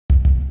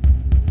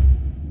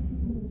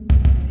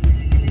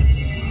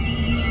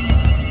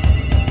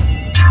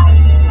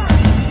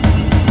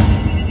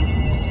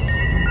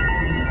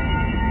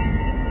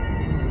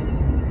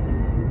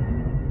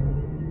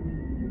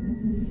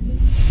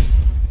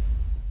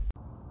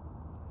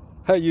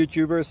Hi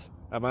YouTubers,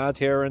 I'm out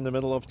here in the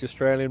middle of the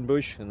Australian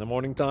bush in the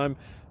morning time.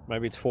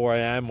 Maybe it's 4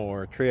 a.m.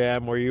 or 3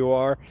 a.m. where you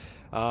are.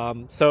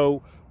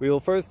 So we'll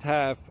first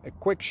have a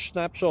quick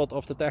snapshot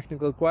of the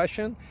technical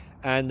question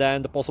and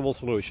then the possible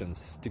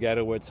solutions,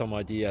 together with some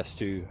ideas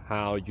to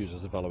how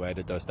users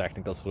evaluated those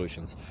technical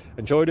solutions.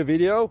 Enjoy the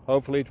video,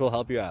 hopefully it will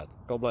help you out.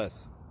 God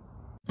bless.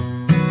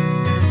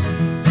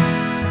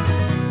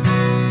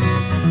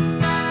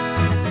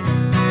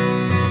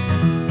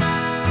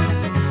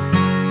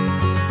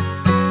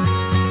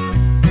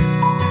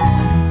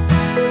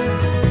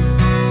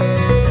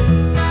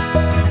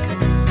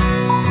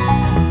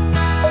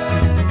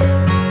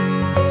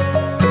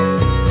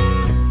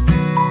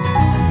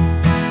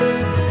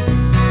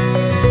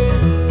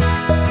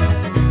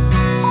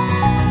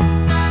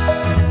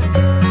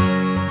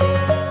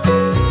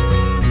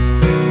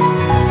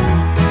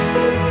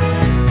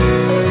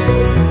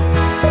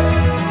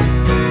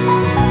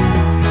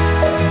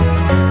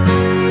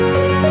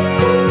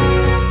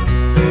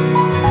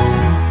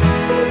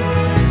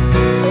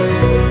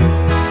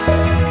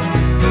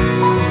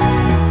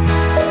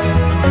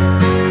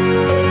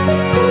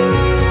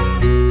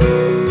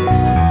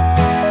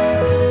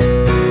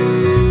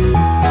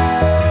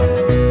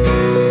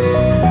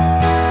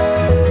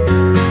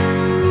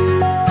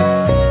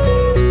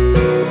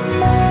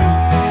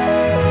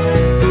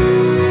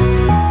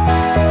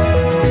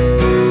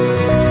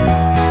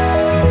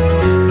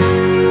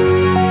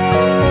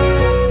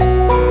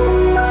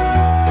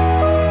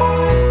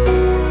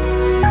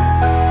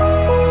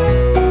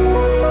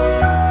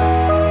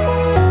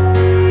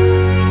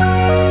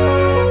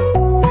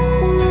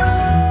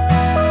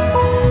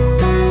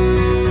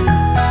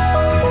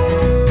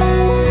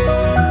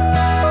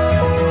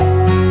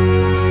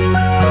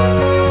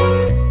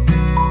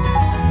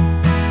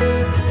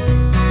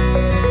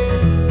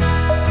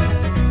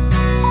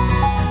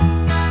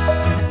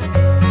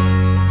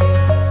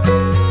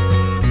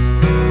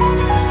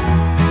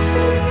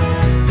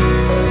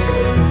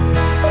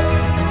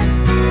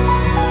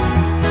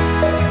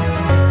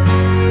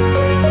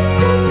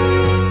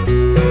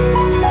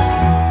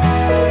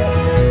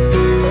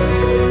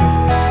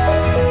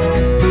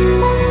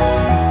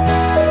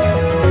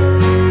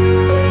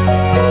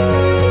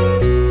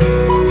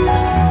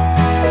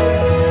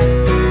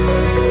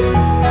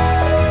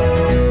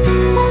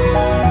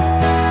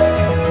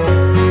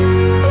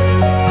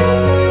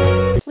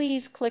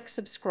 Please click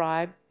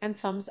subscribe and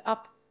thumbs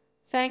up.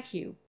 Thank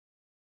you.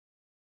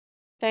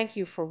 Thank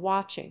you for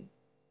watching.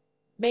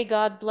 May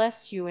God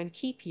bless you and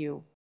keep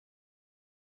you.